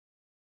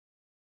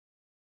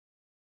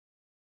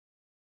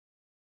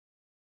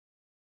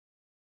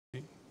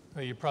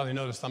You probably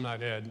noticed I'm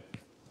not Ed.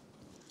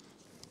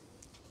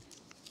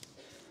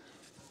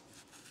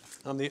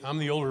 I'm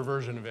the older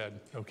version of Ed,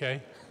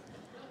 okay?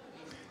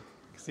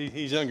 See,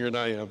 he's younger than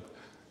I am.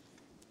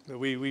 But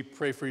we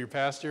pray for your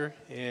pastor,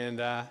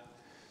 and I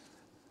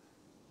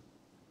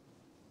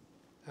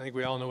think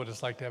we all know what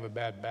it's like to have a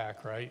bad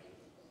back, right?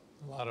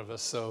 A lot of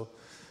us. So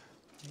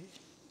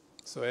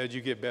Ed,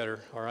 you get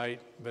better, all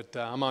right? But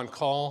I'm on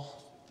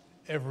call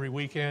every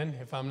weekend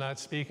if I'm not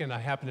speaking. I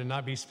happen to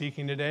not be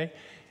speaking today,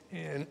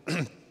 and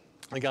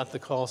I got the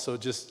call, so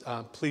just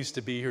pleased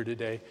to be here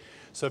today.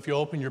 So if you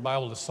open your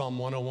Bible to Psalm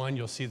 101,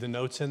 you'll see the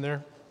notes in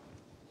there.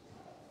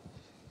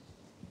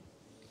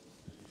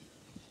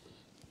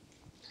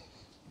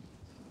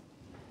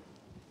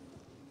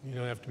 You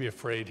don't have to be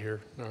afraid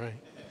here, all right?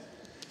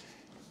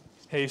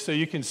 Hey, so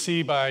you can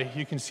see by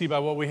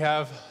what we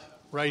have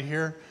right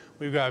here,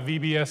 we've got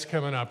VBS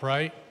coming up,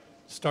 right?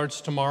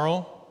 Starts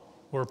tomorrow.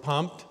 We're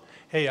pumped.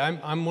 Hey,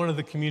 I'm one of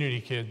the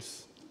community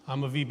kids.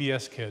 I'm a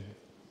VBS kid,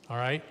 all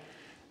right?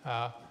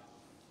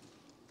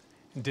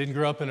 Didn't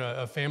grow up in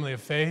a family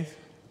of faith.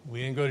 We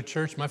didn't go to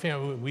church. My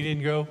family, we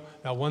didn't go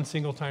not one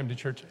single time to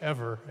church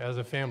ever as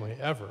a family,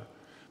 ever.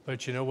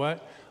 But you know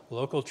what?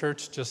 Local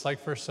church, just like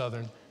First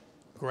Southern,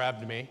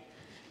 grabbed me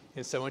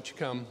and said, why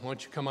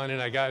don't you come on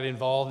in? I got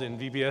involved in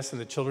VBS and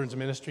the children's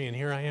ministry, and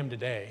here I am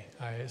today.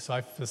 So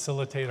I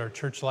facilitate our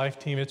church life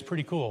team. It's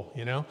pretty cool,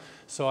 you know?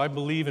 So I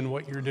believe in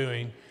what you're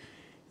doing.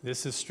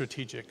 This is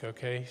strategic,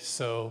 okay?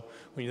 So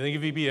when you think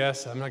of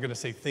VBS, I'm not going to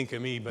say think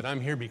of me, but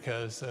I'm here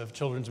because of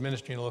children's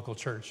ministry in a local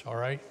church, all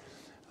right?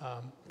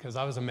 Because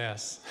I was a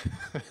mess.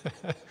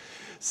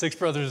 6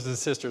 brothers and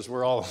sisters,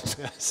 we're all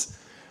a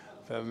mess.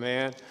 But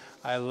man,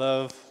 I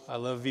love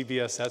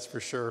VBS, that's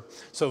for sure.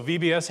 So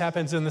VBS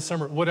happens in the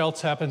summer. What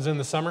else happens in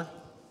the summer?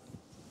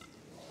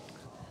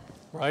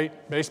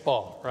 Right?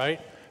 Baseball, right?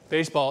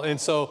 Baseball. And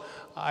so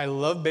I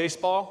love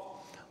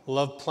baseball,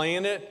 love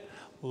playing it,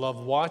 love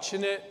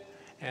watching it.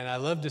 And I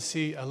love to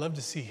see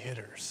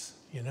hitters.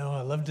 You know,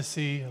 I love to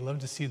see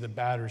the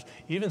batters.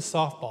 Even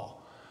softball.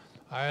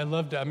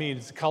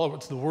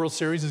 It's the World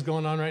Series is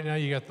going on right now.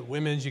 You got the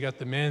women's, you got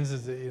the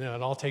men's. You know,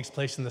 it all takes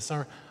place in the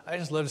summer. I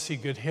just love to see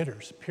good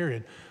hitters.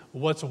 Period.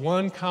 What's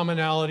one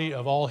commonality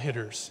of all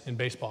hitters in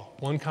baseball?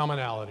 One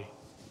commonality.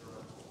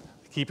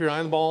 Keep your eye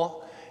on the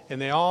ball, and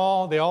they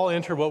all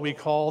enter what we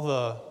call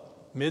the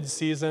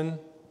mid-season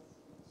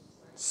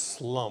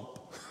slump.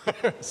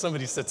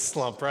 Somebody said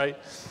slump, right?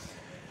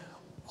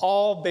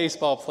 All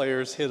baseball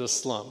players hit a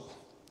slump.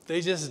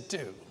 They just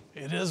do.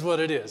 It is what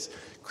it is.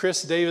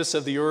 Chris Davis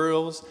of the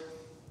Orioles,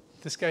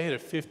 this guy hit a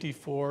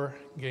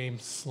 54-game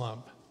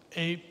slump,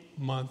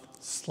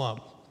 8-month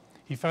slump.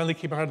 He finally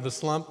came out of the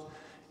slump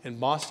in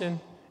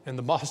Boston, and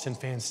the Boston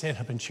fans stand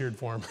up and cheered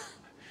for him.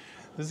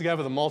 This is a guy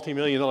with a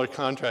multi-million-dollar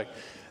contract.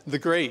 The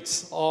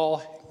greats they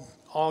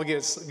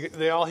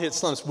all hit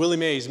slumps. Willie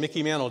Mays,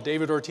 Mickey Mantle,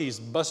 David Ortiz,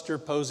 Buster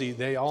Posey,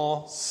 they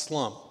all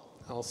slump.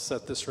 I'll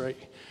set this right.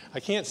 I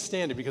can't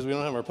stand it because we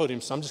don't have our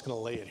podium, so I'm just going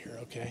to lay it here,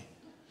 okay?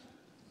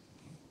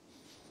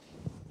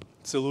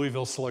 It's a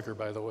Louisville Slugger,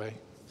 by the way.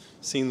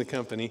 Seen the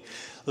company.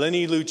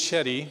 Lenny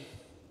Lucetti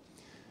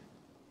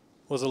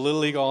was a Little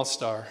League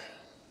All-Star.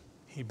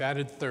 He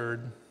batted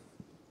third.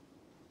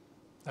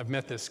 I've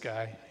met this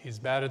guy. He's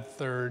batted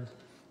third.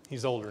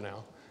 He's older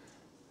now.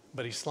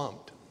 But he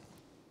slumped.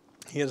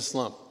 He had a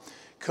slump.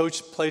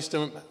 Coach placed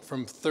him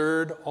from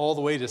third all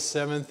the way to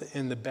 7th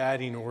in the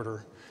batting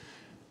order.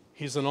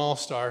 He's an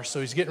all-star, so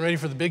he's getting ready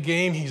for the big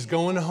game. He's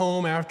going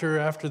home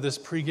after this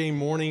pregame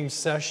morning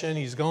session.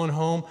 He's going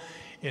home,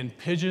 and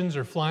pigeons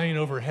are flying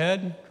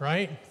overhead,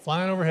 right?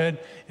 Flying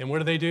overhead, and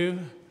what do?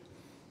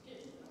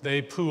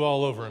 They poo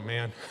all over him,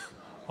 man.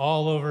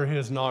 All over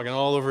his noggin,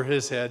 all over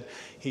his head.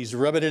 He's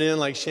rubbing it in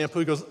like shampoo.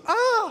 He goes,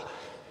 ah!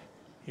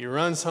 He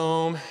runs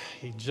home.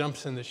 He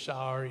jumps in the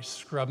shower. He's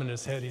scrubbing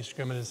his head.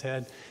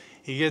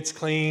 He gets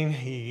clean.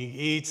 He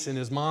eats, and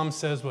his mom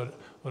says what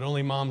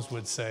only moms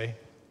would say.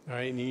 All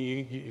right, and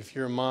if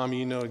you're a mom,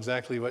 you know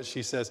exactly what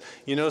she says.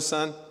 You know,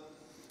 son,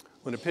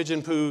 when a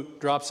pigeon poo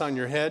drops on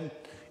your head,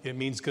 it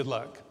means good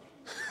luck.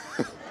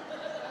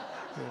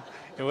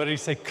 And what did he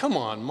say? Come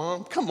on,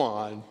 Mom, come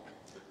on.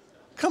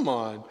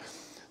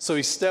 So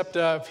he stepped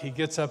up, he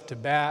gets up to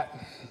bat,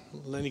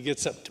 Lenny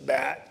gets up to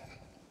bat,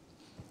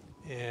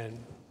 and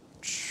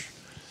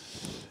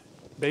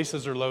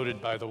bases are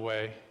loaded, by the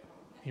way.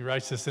 He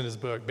writes this in his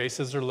book.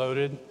 Bases are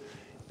loaded.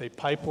 They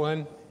pipe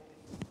one.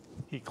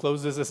 He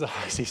closes his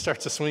eyes. He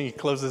starts to swing. He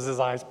closes his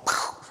eyes,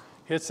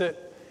 hits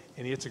it,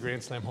 and he hits a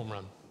grand slam home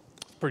run.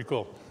 Pretty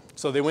cool.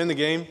 So they win the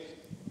game,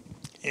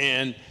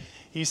 and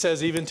he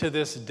says even to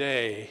this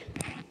day,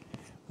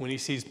 when he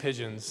sees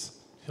pigeons,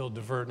 he'll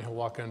divert and he'll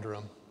walk under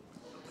them.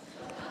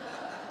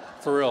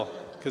 For real,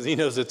 because he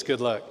knows it's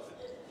good luck.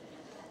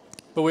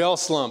 But we all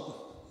slump.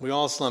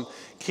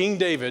 King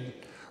David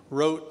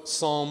wrote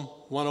Psalm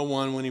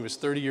 101 when he was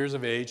 30 years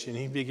of age, and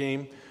he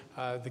became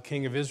the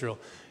king of Israel.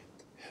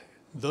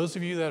 Those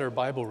of you that are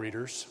Bible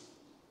readers,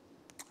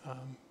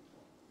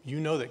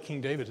 you know that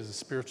King David is a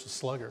spiritual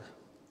slugger.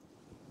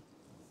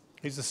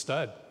 He's a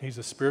stud. He's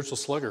a spiritual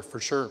slugger for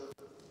sure.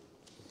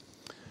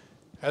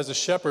 As a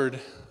shepherd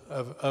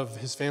of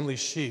his family's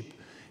sheep,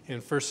 in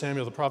 1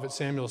 Samuel, the prophet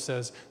Samuel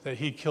says that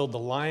he killed the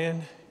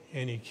lion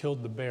and he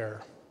killed the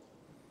bear.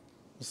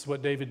 This is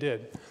what David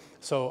did.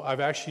 So I've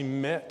actually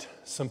met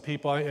some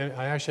people. I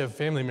actually have a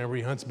family member,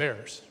 he hunts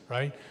bears,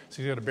 right? So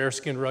he's got a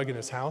bearskin rug in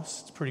his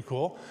house. It's pretty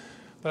cool.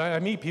 But I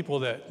meet people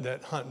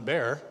that hunt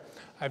bear.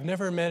 I've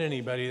never met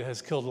anybody that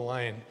has killed a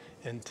lion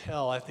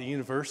until at the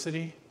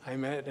university, I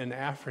met an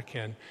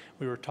African.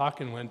 We were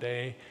talking one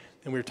day,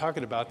 and we were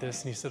talking about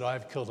this, and he said,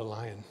 I've killed a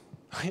lion.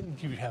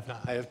 You have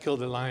not. I have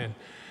killed a lion.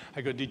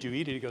 I go, did you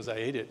eat it? He goes, I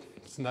ate it.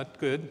 It's not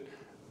good,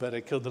 but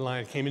I killed the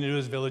lion. Came into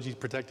his village. He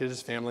protected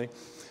his family.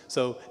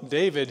 So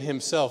David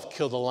himself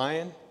killed a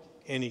lion,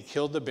 and he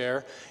killed the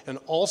bear. And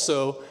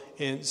also,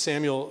 in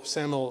Samuel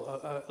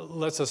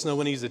lets us know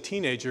when he's a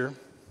teenager,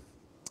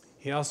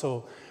 he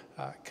also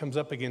comes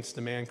up against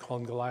a man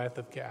called Goliath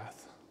of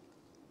Gath,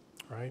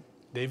 right?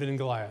 David and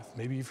Goliath.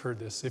 Maybe you've heard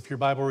this. If you're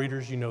Bible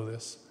readers, you know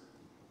this.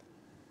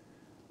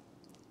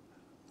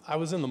 I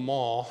was in the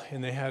mall,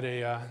 and they had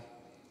a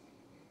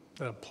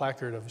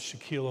placard of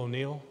Shaquille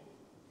O'Neal,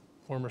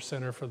 former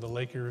center for the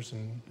Lakers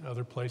and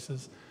other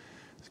places.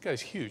 This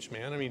guy's huge,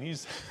 man. I mean,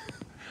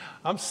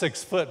 I'm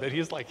 6 foot, but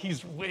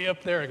he's way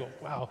up there. I go,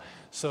 wow.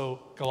 So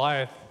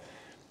Goliath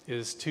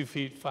is 2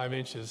 feet 5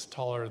 inches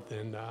taller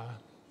than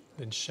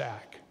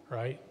Shaq,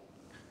 right?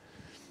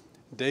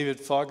 David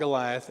fought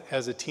Goliath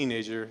as a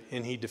teenager,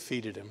 and he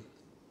defeated him.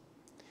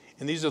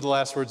 And these are the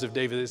last words of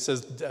David. It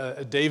says,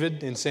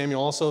 David, in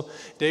Samuel also,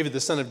 David, the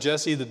son of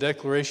Jesse, the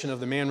declaration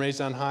of the man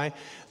raised on high,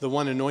 the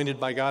one anointed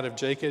by God of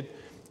Jacob.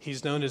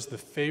 He's known as the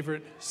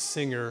favorite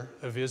singer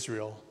of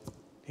Israel.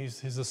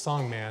 He's a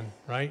song man,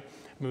 right?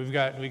 I mean,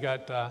 we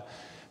got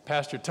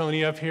Pastor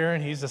Tony up here,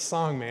 and he's a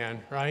song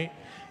man, right?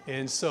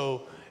 And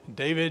so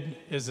David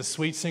is the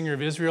sweet singer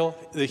of Israel.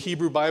 The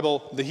Hebrew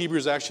Bible, the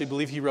Hebrews actually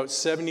believe he wrote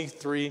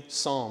 73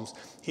 Psalms.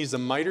 He's a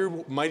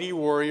mighty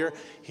warrior.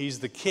 He's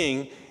the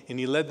king, and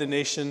he led the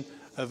nation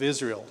of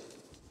Israel.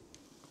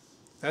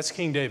 That's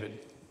King David.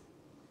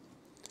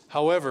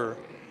 However,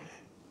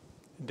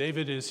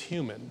 David is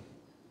human.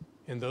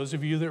 And those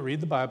of you that read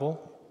the Bible,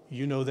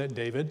 you know that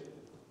David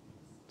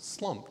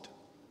slumped.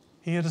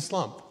 He had a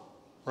slump,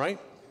 right?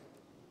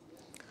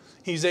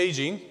 He's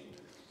aging.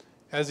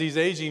 As he's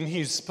aging,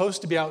 he's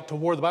supposed to be out to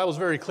war. The Bible's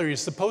very clear.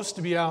 He's supposed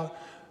to be out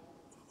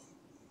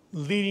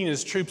leading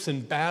his troops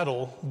in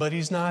battle, but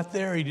he's not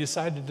there. He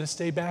decided to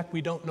stay back.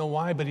 We don't know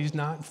why, but he's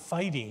not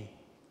fighting,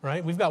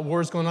 right? We've got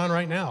wars going on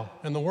right now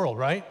in the world,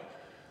 right?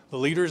 The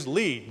leaders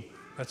lead.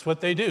 That's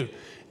what they do.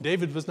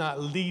 David was not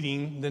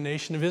leading the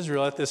nation of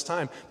Israel at this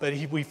time, but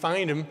we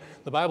find him,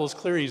 the Bible's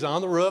clear, he's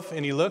on the roof,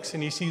 and he looks,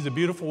 and he sees a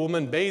beautiful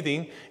woman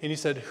bathing, and he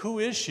said, who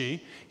is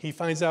she? He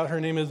finds out her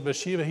name is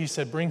Bathsheba. He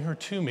said, bring her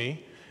to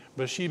me.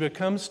 Bathsheba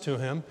comes to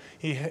him.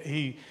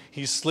 He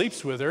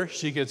sleeps with her.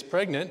 She gets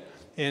pregnant.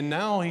 And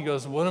now he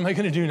goes, what am I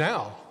going to do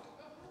now?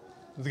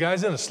 The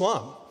guy's in a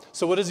slump.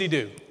 So what does he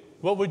do?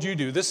 What would you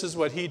do? This is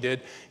what he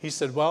did. He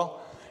said,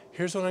 well,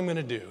 here's what I'm going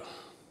to do.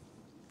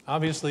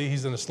 Obviously,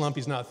 he's in a slump.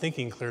 He's not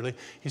thinking clearly.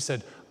 He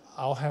said,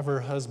 I'll have her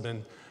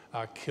husband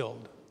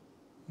killed.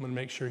 I'm going to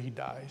make sure he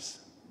dies,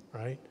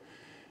 right?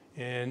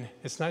 And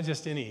it's not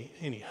just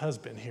any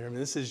husband here. I mean,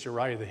 this is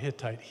Uriah the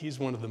Hittite. He's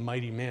one of the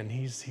mighty men.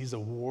 He's a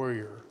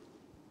warrior.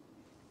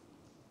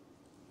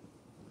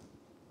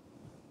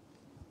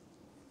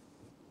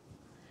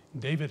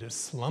 David is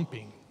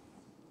slumping.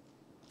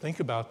 Think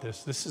about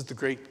this. This is the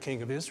great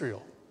king of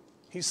Israel.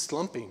 He's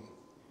slumping.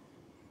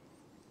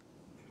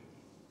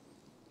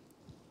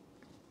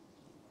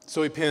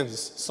 So he pens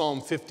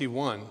Psalm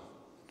 51.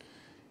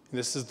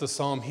 This is the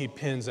psalm he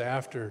pens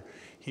after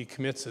he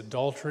commits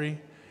adultery,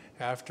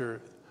 after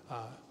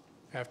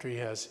he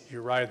has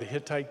Uriah the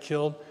Hittite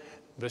killed.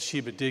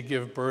 Bathsheba did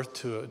give birth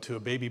to a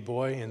baby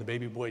boy, and the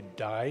baby boy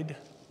died.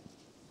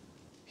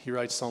 He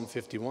writes Psalm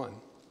 51.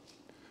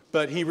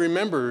 But he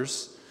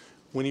remembers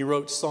when he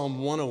wrote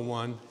Psalm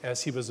 101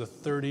 as he was a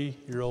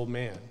 30-year-old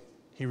man.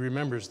 He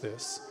remembers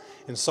this.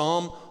 And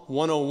Psalm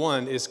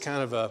 101 is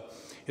kind of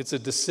it's a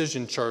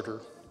decision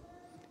charter.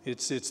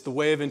 It's the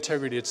way of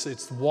integrity.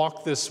 It's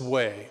walk this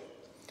way.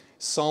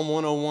 Psalm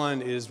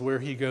 101 is where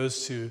he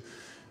goes to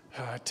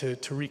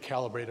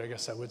recalibrate, I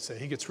guess I would say.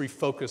 He gets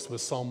refocused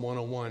with Psalm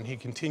 101. He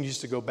continues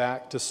to go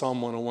back to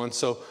Psalm 101.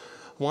 So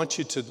I want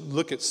you to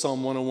look at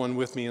Psalm 101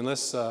 with me, and I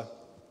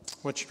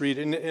want you to read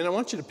it. And I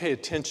want you to pay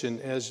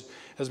attention as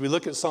we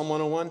look at Psalm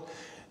 101.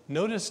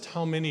 Notice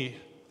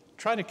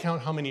try to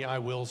count how many I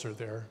wills are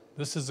there.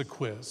 This is a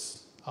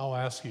quiz. I'll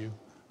ask you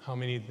how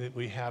many that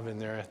we have in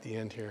there at the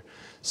end here.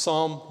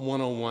 Psalm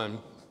 101.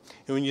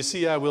 And when you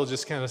see I will,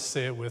 just kind of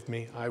say it with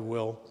me. I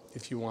will,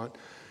 if you want.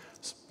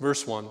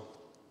 Verse 1.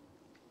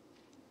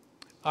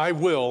 I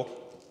will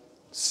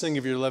sing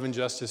of your love and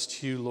justice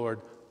to you, Lord.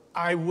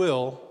 I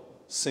will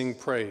sing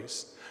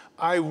praise.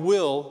 I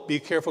will be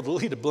careful to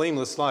lead a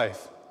blameless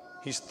life.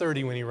 He's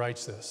 30 when he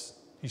writes this.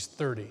 He's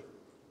 30.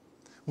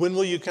 When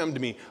will you come to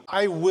me?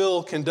 I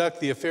will conduct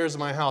the affairs of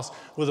my house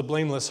with a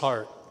blameless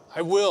heart.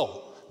 I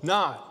will.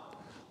 not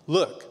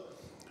look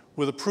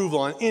with approval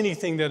on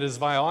anything that is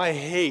vile. I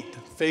hate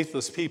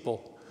faithless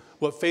people.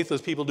 What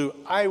faithless people do,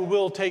 I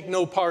will take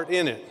no part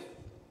in it.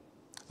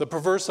 The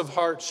perverse of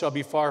heart shall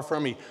be far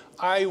from me.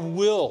 I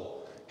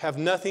will have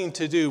nothing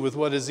to do with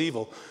what is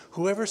evil.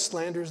 Whoever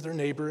slanders their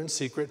neighbor in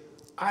secret,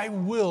 I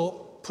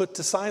will put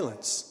to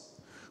silence.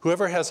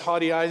 Whoever has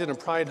haughty eyes and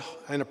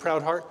a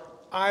proud heart,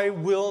 I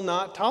will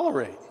not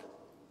tolerate.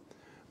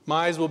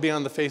 My eyes will be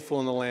on the faithful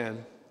in the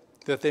land,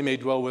 that they may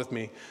dwell with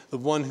me. The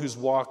one whose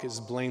walk is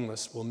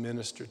blameless will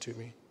minister to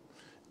me.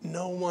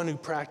 No one who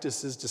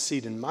practices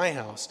deceit in my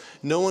house,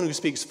 no one who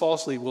speaks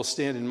falsely will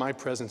stand in my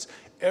presence.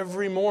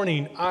 Every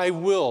morning I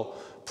will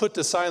put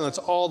to silence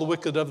all the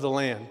wicked of the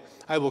land.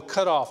 I will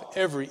cut off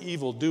every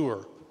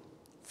evildoer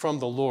from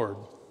the Lord.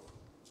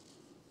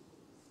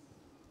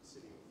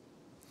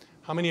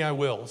 How many I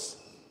wills?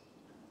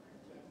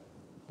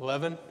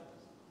 11?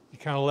 You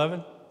count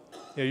 11?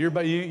 Yeah,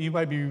 you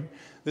might be,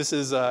 this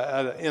is an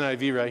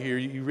NIV right here.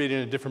 You read it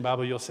in a different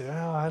Bible, you'll say,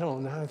 oh, I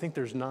don't know, I think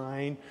there's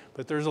 9,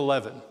 but there's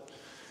 11.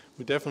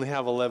 We definitely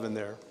have 11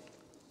 there.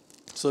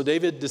 So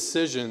David's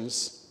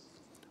decisions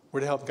were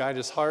to help guide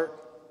his heart,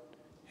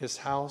 his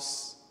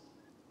house,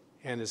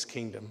 and his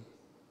kingdom.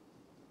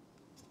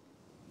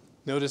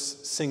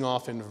 Notice, sing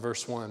often,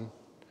 verse 1.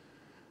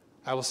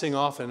 I will sing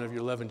often of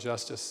your love and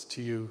justice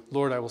to you.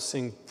 Lord, I will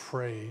sing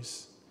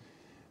praise.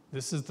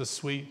 This is the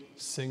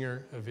sweet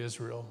singer of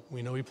Israel.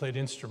 We know he played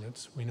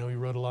instruments. We know he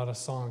wrote a lot of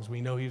songs.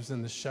 We know he was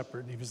in the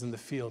shepherd. He was in the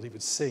field. He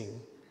would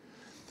sing.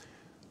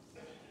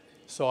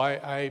 So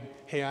I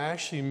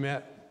actually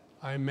met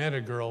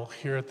a girl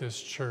here at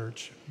this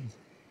church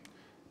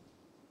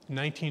in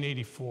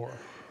 1984,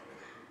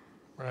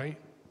 right?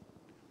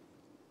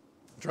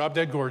 Drop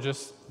dead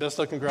gorgeous, best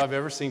looking girl I've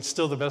ever seen,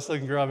 still the best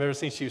looking girl I've ever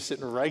seen. She was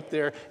sitting right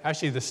there.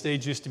 Actually, the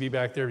stage used to be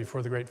back there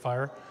before the Great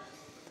Fire.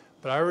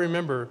 But I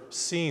remember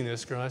seeing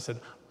this girl, and I said,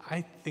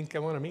 I think I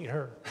want to meet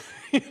her.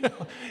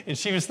 And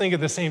she was thinking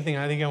the same thing,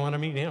 I think I want to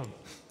meet him.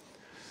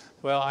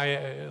 Well,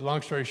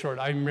 long story short,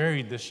 I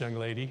married this young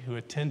lady who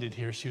attended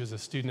here. She was a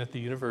student at the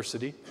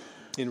university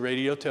in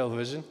radio,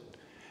 television,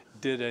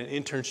 did an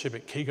internship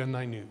at KGUN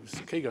 9 News.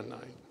 KGUN 9,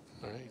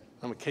 all right?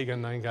 I'm a KGUN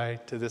 9 guy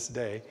to this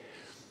day.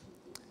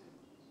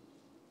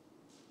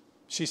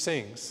 She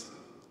sings.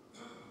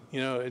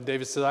 You know,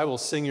 David said, I will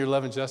sing your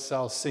love and justice,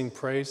 I'll sing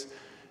praise.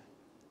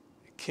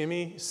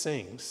 Kimmy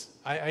sings.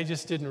 I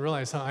just didn't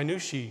realize how, I knew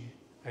she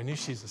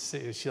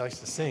likes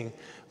to sing,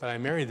 but I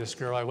married this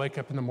girl. I wake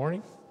up in the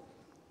morning,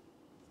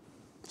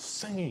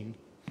 singing.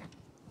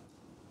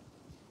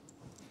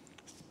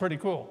 It's pretty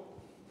cool.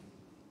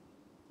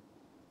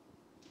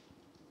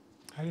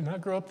 I did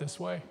not grow up this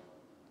way.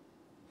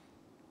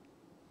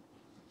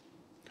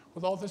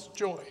 With all this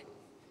joy.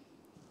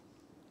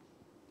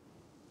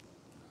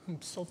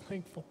 I'm so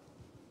thankful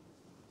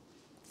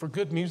for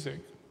good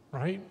music,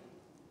 right?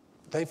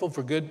 Thankful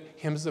for good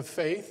hymns of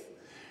faith.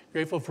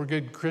 Grateful for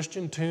good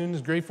Christian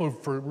tunes. Grateful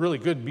for really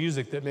good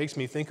music that makes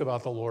me think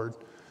about the Lord.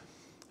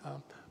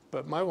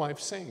 But my wife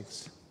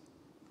sings.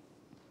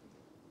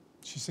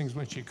 She sings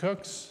when she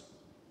cooks.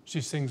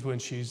 She sings when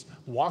she's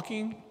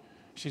walking.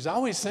 She's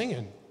always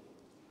singing.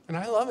 And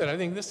I love it. I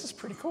think this is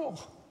pretty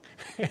cool.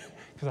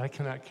 Because I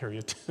cannot carry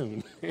a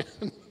tune.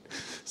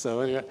 So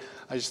anyway,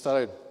 I just thought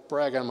I'd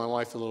brag on my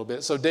wife a little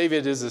bit. So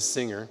David is a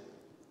singer.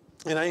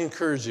 And I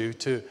encourage you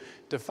to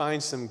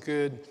find some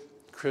good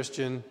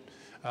Christian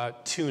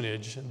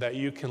tunage that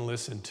you can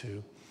listen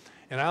to.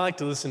 And I like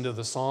to listen to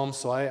the Psalms,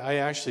 so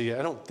I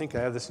don't think I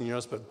have this in your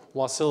notes, but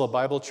Wasilla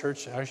Bible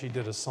Church actually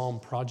did a Psalm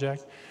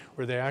project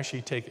where they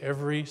actually take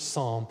every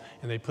Psalm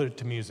and they put it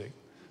to music.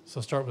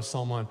 So start with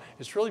Psalm 1.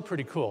 It's really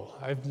pretty cool.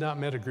 I've not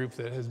met a group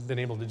that has been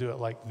able to do it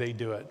like they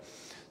do it.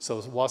 So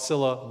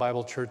Wasilla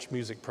Bible Church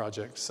Music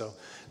Project. So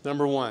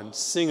number 1,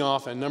 sing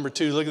often. Number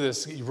 2, look at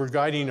this. We're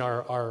guiding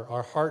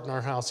our heart and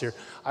our house here.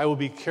 I will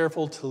be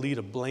careful to lead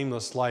a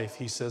blameless life,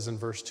 he says in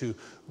verse 2.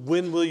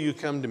 When will you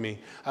come to me?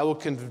 I will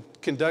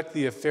conduct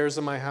the affairs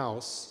of my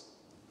house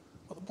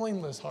with a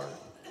blameless heart.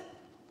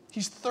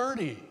 He's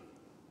 30.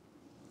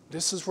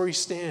 This is where he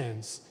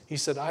stands. He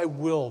said, I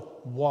will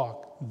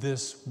walk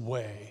this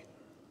way.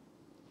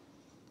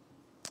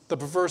 The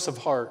perverse of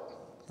heart.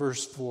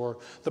 Verse 4,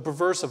 the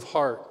perverse of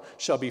heart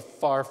shall be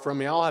far from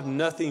me. I'll have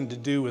nothing to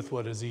do with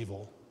what is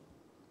evil.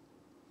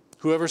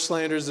 Whoever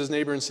slanders his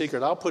neighbor in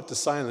secret, I'll put to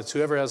silence.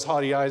 Whoever has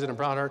haughty eyes and a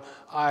proud heart,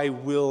 I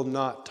will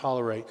not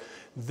tolerate.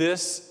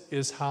 This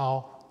is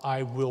how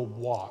I will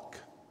walk.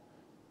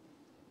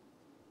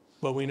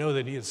 But we know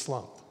that he is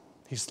slumped.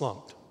 He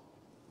slumped.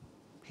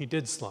 He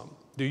did slump.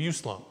 Do you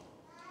slump?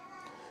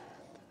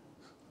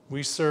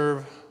 We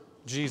serve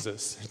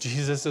Jesus.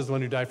 Jesus is the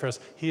one who died for us.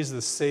 He is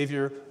the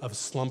Savior of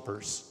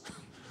slumpers.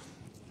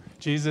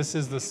 Jesus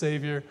is the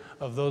Savior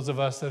of those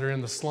of us that are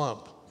in the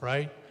slump,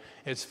 right?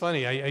 It's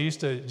funny. I used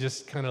to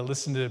just kind of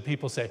listen to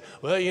people say,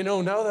 well, you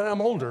know, now that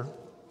I'm older,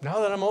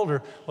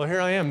 well,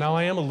 here I am. Now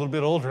I am a little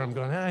bit older. I'm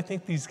going, I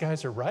think these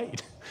guys are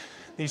right.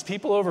 These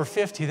people over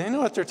 50, they know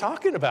what they're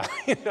talking about.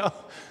 You know,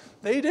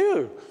 they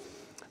do.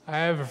 I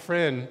have a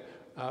friend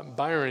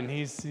Byron,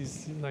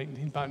 he's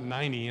about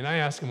 90. And I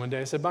asked him one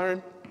day, I said,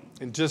 Byron,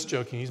 and just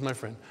joking, he's my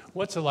friend,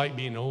 what's it like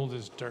being old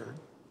as dirt?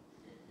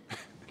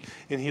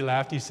 And he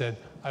laughed. He said,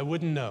 I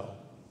wouldn't know.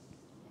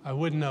 I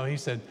wouldn't know. He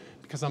said,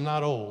 because I'm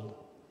not old.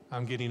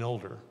 I'm getting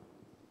older.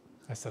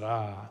 I said,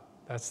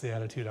 that's the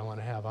attitude I want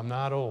to have. I'm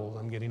not old.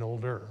 I'm getting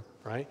older,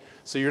 right?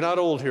 So you're not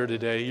old here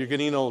today. You're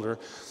getting older.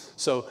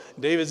 So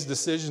David's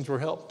decisions were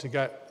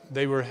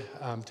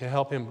to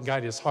help him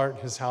guide his heart,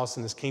 his house,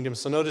 and his kingdom.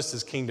 So notice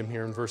his kingdom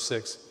here in verse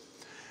 6.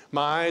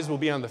 My eyes will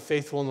be on the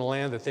faithful in the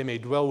land, that they may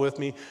dwell with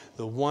me.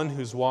 The one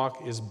whose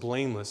walk is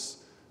blameless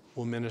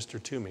will minister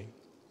to me.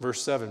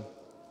 Verse 7.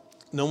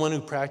 No one who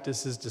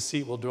practices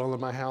deceit will dwell in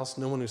my house.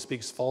 No one who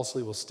speaks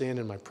falsely will stand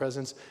in my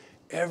presence.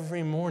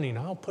 Every morning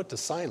I'll put to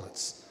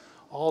silence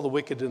all the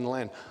wicked in the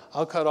land.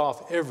 I'll cut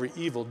off every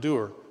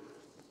evildoer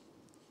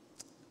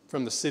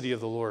from the city of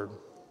the Lord.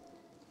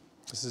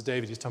 This is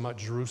David. He's talking about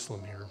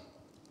Jerusalem here.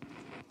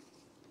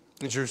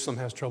 And Jerusalem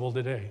has trouble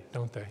today,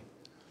 don't they?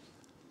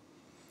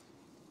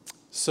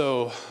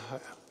 So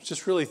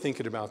just really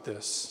thinking about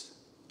this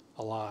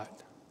a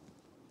lot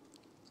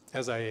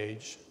as I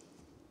age.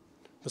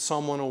 But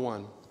Psalm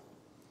 101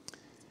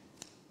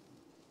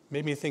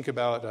 made me think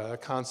about a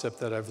concept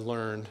that I've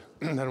learned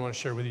that I want to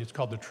share with you. It's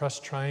called the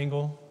trust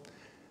triangle.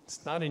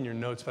 It's not in your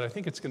notes, but I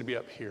think it's going to be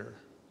up here.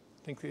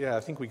 I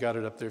think we got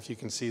it up there if you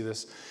can see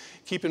this.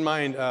 Keep in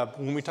mind,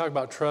 when we talk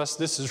about trust,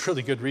 this is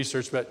really good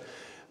research, but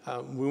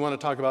we want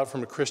to talk about it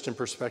from a Christian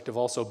perspective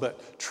also.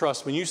 But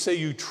trust, when you say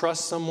you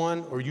trust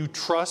someone or you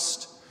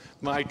trust,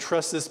 I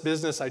trust this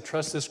business, I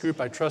trust this group,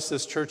 I trust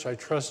this church, I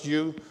trust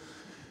you.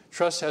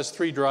 Trust has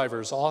three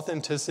drivers: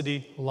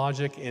 authenticity,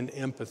 logic, and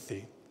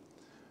empathy.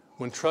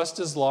 When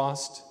trust is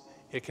lost,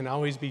 it can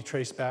always be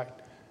traced back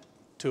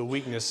to a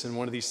weakness in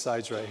one of these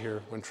sides right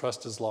here, when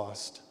trust is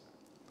lost.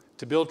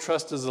 To build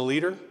trust as a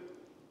leader,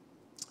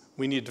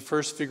 we need to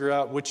first figure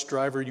out which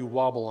driver you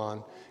wobble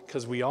on,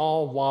 because we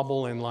all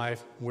wobble in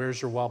life.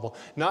 Where's your wobble?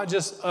 Not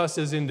just us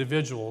as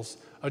individuals.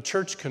 A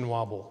church can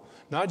wobble.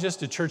 Not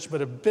just a church,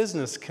 but a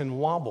business can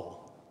wobble.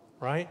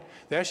 Right?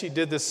 They actually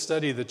did this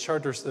study,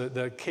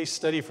 the case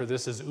study for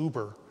this is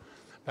Uber.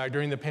 Back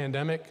during the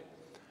pandemic,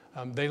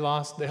 they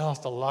lost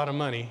a lot of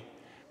money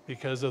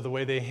because of the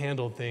way they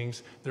handled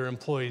things. Their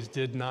employees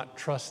did not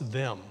trust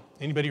them.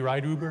 Anybody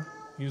ride Uber?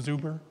 Use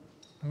Uber?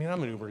 I mean,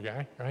 I'm an Uber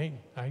guy, right?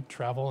 I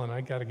travel and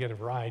I got to get a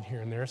ride here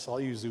and there, so I'll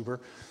use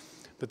Uber.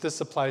 But this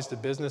applies to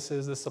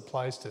businesses, this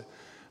applies to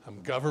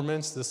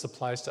governments, this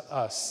applies to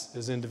us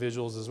as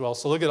individuals as well.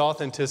 So look at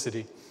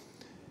authenticity.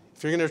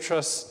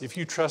 If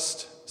you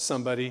trust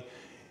somebody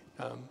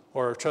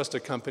or trust a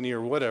company or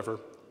whatever,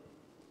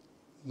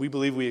 we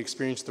believe we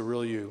experience the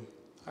real you.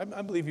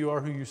 I believe you are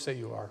who you say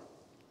you are.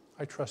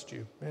 I trust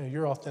you. Man,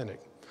 you're authentic.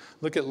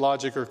 Look at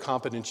logic or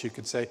competence, you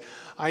could say.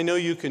 I know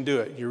you can do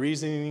it. Your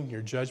reasoning,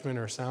 your judgment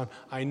are sound.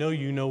 I know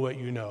what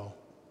you know.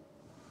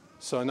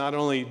 So not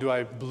only do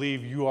I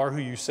believe you are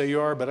who you say you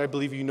are, but I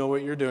believe you know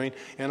what you're doing.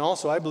 And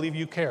also, I believe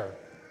you care.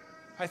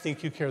 I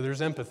think you care.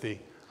 There's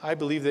empathy. I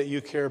believe that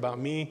you care about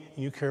me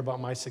and you care about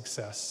my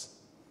success.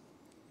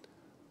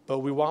 But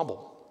we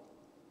wobble.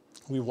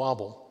 We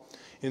wobble.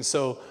 And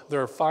so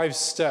there are 5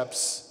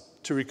 steps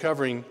to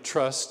recovering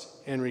trust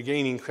and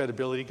regaining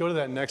credibility. Go to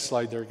that next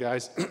slide there,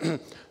 guys.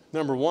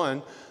 Number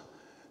 1,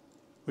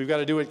 we've got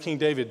to do what King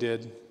David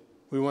did.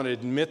 We want to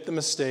admit the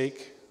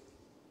mistake.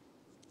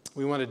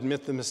 We want to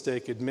admit the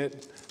mistake,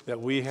 admit that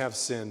we have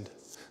sinned.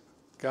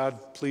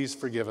 God, please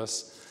forgive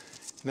us.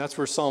 And that's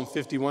where Psalm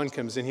 51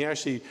 comes in. He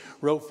actually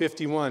wrote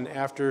 51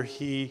 after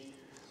he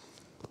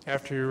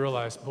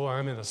realized, boy,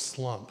 I'm in a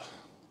slump.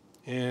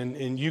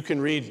 And you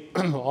can read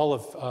all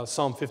of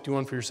Psalm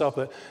 51 for yourself,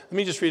 but let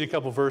me just read a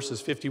couple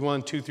verses,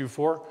 51, 2 through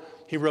 4.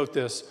 He wrote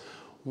this: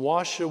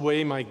 wash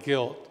away my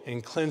guilt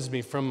and cleanse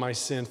me from my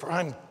sin, for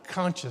I'm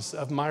conscious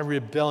of my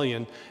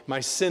rebellion. My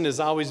sin is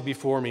always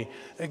before me.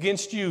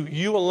 Against you,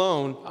 you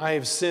alone, I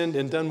have sinned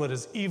and done what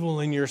is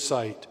evil in your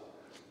sight.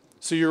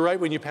 So you're right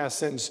when you pass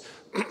sentence.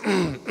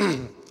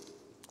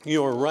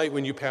 You are right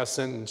when you pass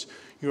sentence.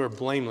 You are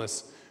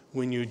blameless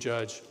when you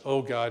judge.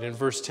 Oh God, in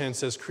verse 10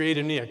 says, create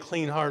in me a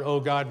clean heart, oh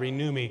God,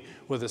 renew me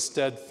with a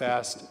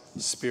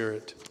steadfast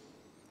spirit.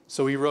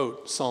 So he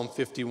wrote Psalm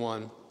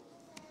 51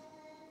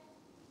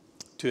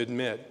 to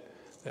admit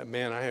that,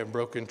 man, I have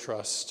broken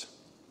trust.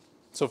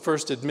 So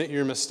first, admit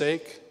your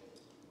mistake.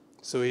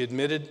 So he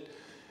admitted.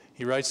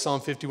 He writes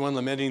Psalm 51,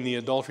 lamenting the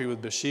adultery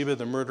with Bathsheba,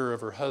 the murder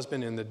of her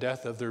husband, and the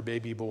death of their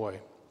baby boy.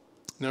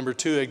 Number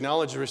 2,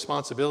 acknowledge the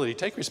responsibility.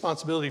 Take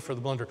responsibility for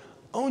the blunder.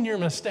 Own your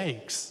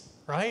mistakes,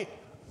 right?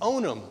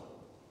 Own them.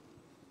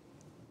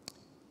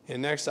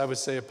 And next, I would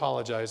say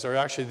apologize. Or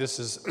actually, this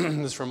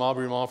is from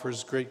Aubrey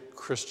Malfer's great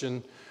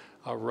Christian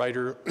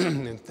writer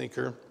and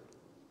thinker.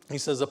 He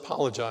says,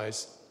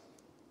 apologize.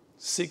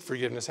 Seek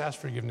forgiveness. Ask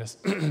forgiveness.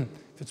 If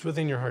it's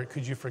within your heart,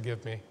 could you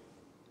forgive me?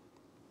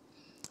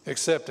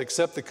 Accept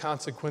the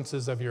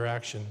consequences of your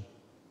action.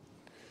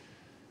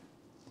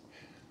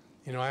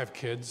 You know, I have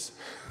kids.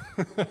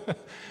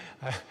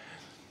 I've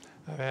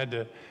had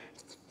to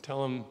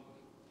tell them,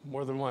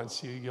 more than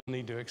once, you'll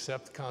need to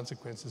accept the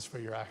consequences for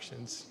your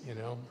actions, you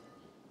know.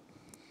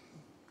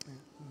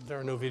 There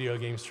are no video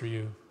games for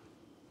you,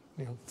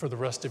 for the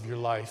rest of your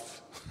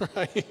life,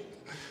 right?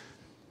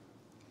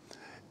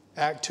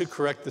 Act to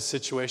correct the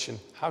situation.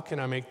 How can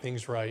I make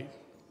things right?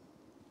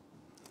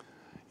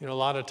 A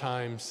lot of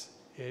times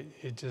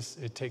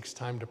it takes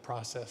time to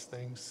process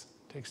things.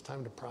 It takes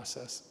time to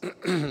process.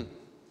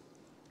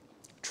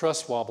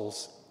 Trust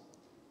wobbles.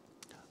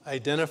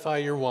 Identify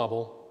your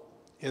wobble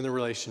in the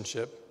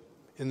relationship,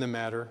 in the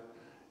matter,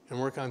 and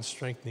work on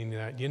strengthening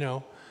that.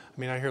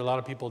 I hear a lot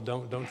of people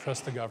don't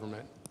trust the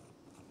government.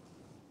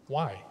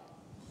 Why?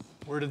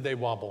 Where did they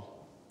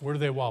wobble? Where do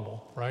they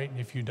wobble, right?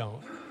 If you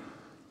don't.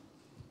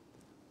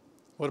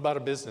 What about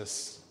a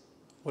business?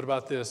 What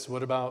about this?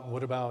 What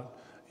about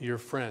your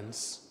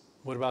friends?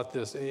 What about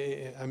this?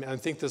 I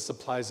think this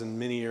applies in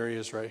many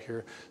areas right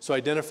here. So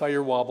identify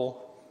your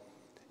wobble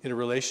in a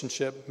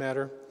relationship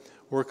matter.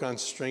 Work on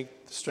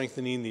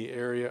strengthening the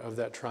area of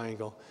that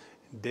triangle.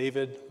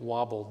 David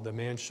wobbled. The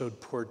man showed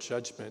poor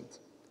judgment.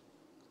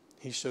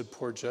 He showed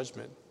poor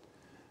judgment.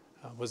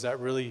 Was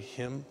that really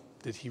him?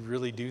 Did he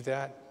really do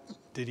that?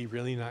 Did he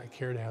really not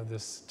care to have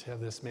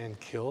this man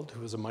killed,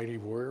 who was a mighty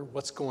warrior?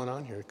 What's going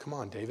on here? Come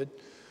on, David.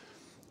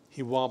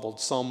 He wobbled.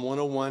 Psalm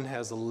 101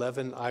 has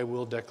 11 I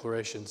will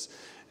declarations.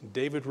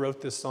 David wrote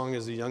this song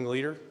as a young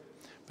leader,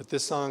 but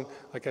this song,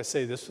 like I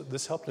say,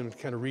 this helped him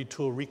kind of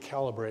retool,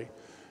 recalibrate,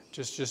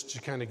 just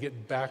to kind of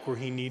get back where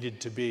he needed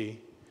to be.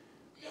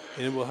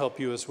 And it will help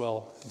you as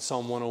well in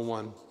Psalm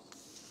 101.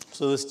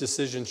 So this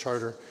decision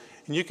charter,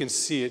 and you can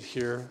see it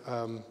here.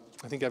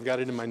 I think I've got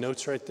it in my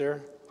notes right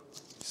there.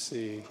 Let's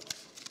see.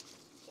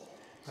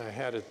 I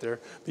had it there.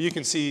 But you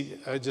can see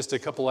just a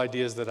couple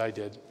ideas that I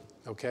did,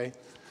 okay?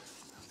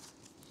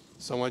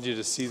 So I want you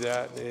to see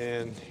that,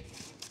 and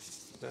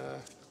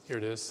here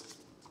it is.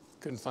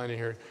 Couldn't find it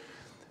here.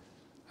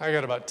 I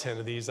got about 10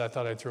 of these. I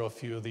thought I'd throw a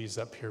few of these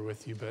up here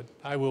with you, but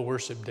I will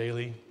worship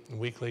daily and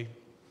weekly.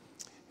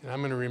 And I'm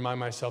going to remind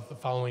myself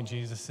that following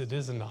Jesus, it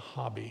isn't a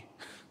hobby.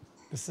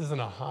 This isn't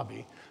a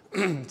hobby.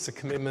 It's a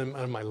commitment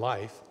of my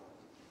life.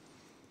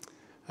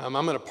 I'm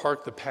going to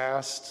park the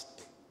past.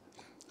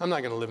 I'm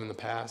not going to live in the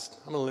past.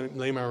 I'm going to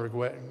lay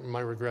my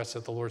regrets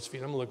at the Lord's feet.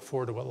 I'm going to look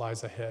forward to what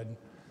lies ahead.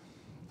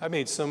 I've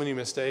made so many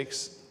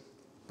mistakes,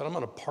 but I'm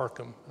going to park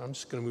them. I'm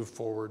just going to move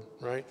forward,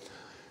 right?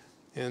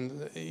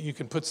 And you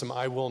can put some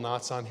I will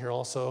nots on here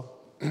also.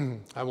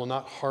 I will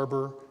not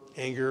harbor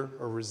anger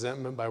or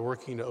resentment by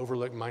working to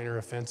overlook minor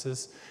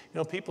offenses.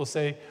 People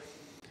say,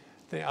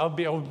 I'll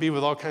be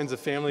with all kinds of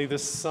family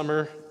this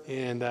summer,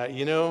 and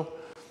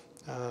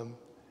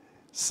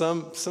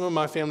some of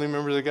my family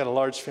members, they've got a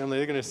large family,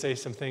 they're going to say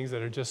some things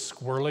that are just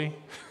squirrely,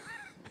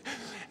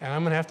 and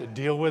I'm going to have to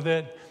deal with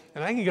it.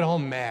 And I can get all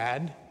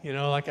mad,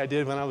 like I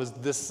did when I was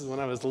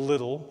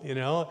little,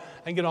 I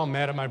can get all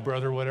mad at my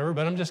brother or whatever,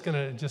 but I'm just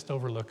going to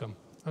overlook them.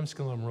 I'm just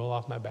going to let them roll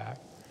off my back.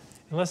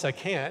 Unless I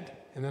can't,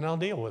 and then I'll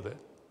deal with it.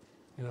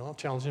 I'll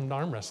challenge him to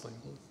arm wrestling.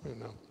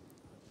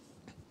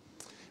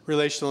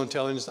 Relational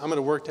intelligence. I'm going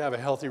to work to have a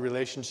healthy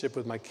relationship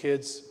with my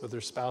kids, with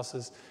their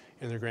spouses,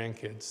 and their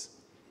grandkids.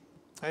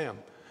 I am.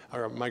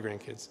 Or my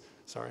grandkids,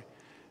 sorry.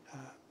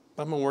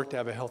 But I'm going to work to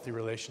have a healthy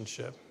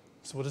relationship.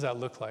 So what does that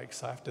look like?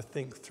 So I have to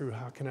think through,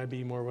 how can I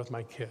be more with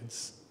my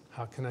kids?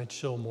 How can I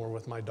chill more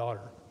with my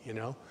daughter?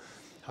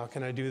 How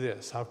can I do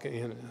this?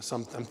 So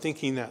I'm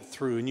thinking that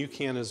through, and you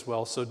can as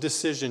well. So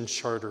decision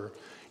charter,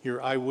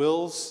 your I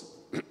wills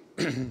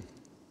and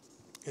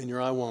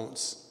your I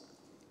won'ts.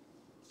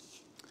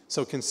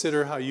 So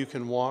consider how you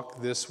can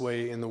walk this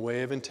way in the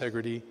way of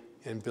integrity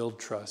and build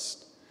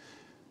trust.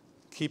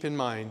 Keep in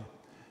mind,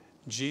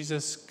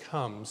 Jesus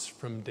comes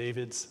from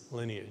David's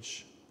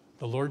lineage.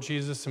 The Lord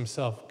Jesus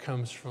himself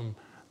comes from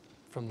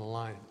the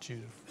line of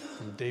Judah,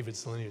 from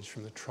David's lineage,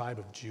 from the tribe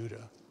of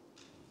Judah.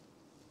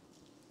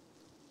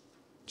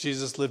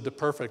 Jesus lived a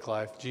perfect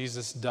life.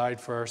 Jesus died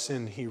for our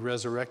sin. He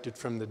resurrected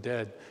from the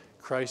dead.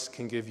 Christ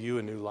can give you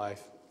a new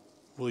life.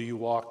 Will you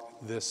walk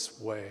this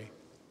way?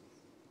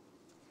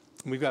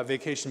 And we've got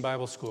Vacation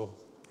Bible School.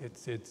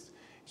 It's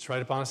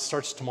right upon us. It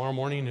starts tomorrow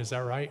morning. Is that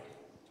right?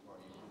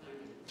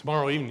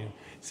 Tomorrow evening.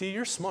 See,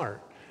 you're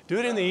smart. Do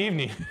it in the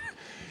evening.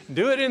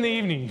 Do it in the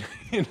evening,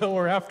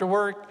 or after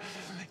work,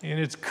 and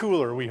it's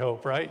cooler, we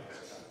hope, right?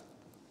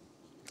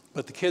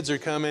 But the kids are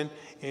coming,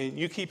 and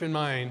you keep in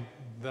mind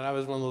that I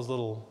was one of those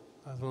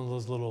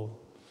little,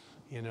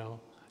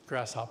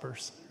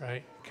 grasshoppers,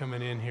 right?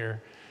 Coming in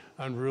here,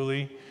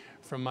 unruly,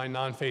 from my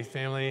non-faith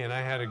family, and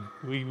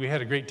we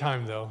had a great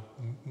time though.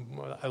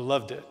 I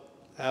loved it,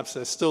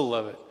 absolutely, I still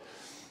love it.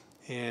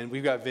 And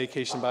we've got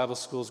Vacation Bible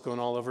Schools going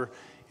all over.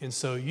 And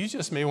so you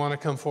just may want to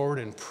come forward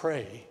and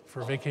pray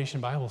for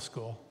Vacation Bible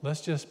School.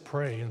 Let's just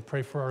pray and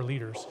pray for our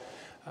leaders.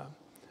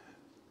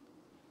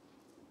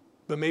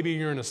 But maybe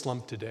you're in a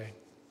slump today.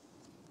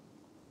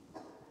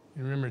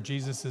 And remember,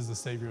 Jesus is the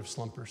Savior of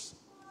slumpers.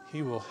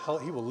 He will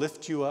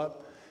lift you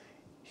up.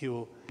 He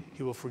will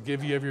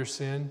forgive you of your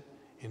sin,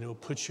 and it will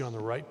put you on the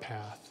right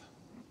path.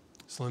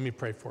 So let me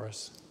pray for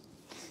us.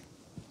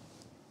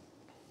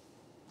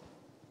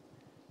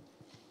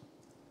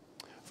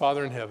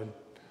 Father in heaven,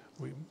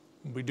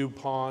 we do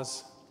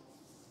pause,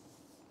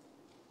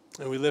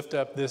 and we lift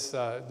up this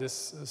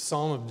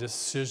psalm of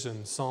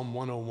decision, Psalm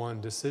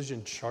 101,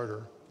 decision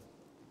charter.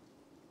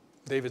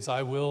 David's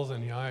I wills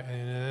and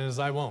his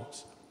I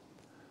won'ts.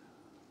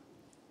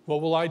 What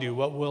will I do?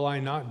 What will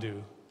I not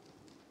do?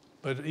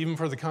 But even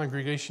for the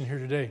congregation here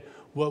today,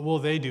 what will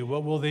they do?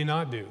 What will they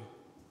not do?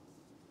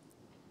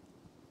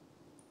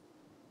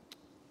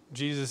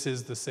 Jesus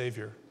is the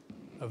Savior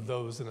of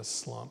those in a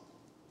slump.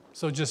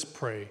 So just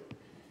pray.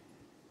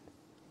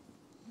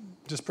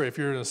 Just pray. If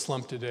you're in a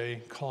slump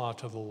today, call out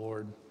to the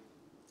Lord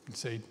and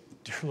say,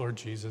 Dear Lord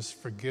Jesus,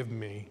 forgive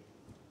me.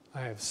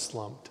 I have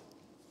slumped.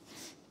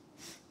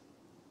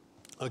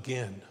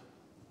 Again,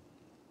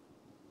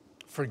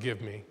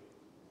 forgive me.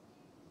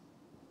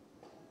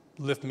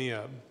 Lift me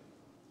up.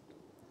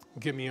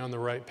 Get me on the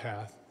right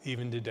path,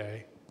 even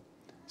today.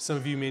 Some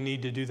of you may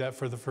need to do that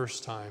for the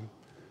first time.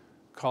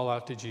 Call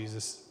out to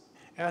Jesus.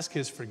 Ask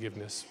his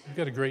forgiveness. We've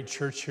got a great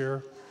church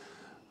here,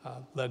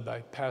 led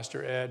by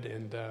Pastor Ed,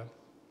 and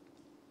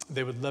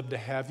they would love to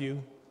have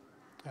you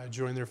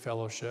join their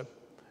fellowship.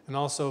 And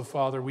also,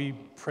 Father, we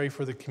pray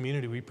for the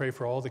community. We pray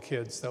for all the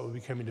kids that will be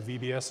coming to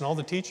VBS and all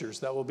the teachers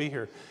that will be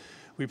here.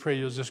 We pray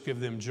you'll just give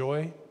them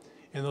joy,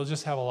 and they'll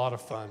just have a lot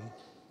of fun.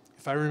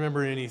 If I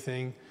remember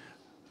anything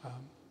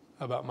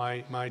about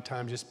my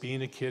time just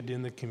being a kid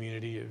in the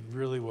community, it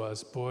really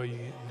was, boy,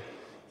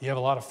 you have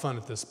a lot of fun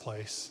at this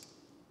place,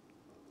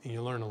 and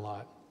you learn a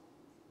lot.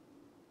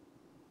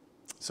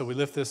 So we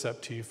lift this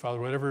up to you, Father.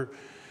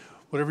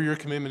 Whatever your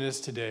commitment is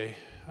today,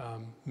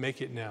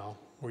 make it now,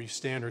 where you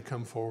stand or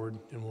come forward,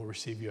 and we'll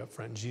receive you up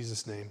front. In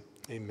Jesus' name,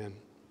 amen.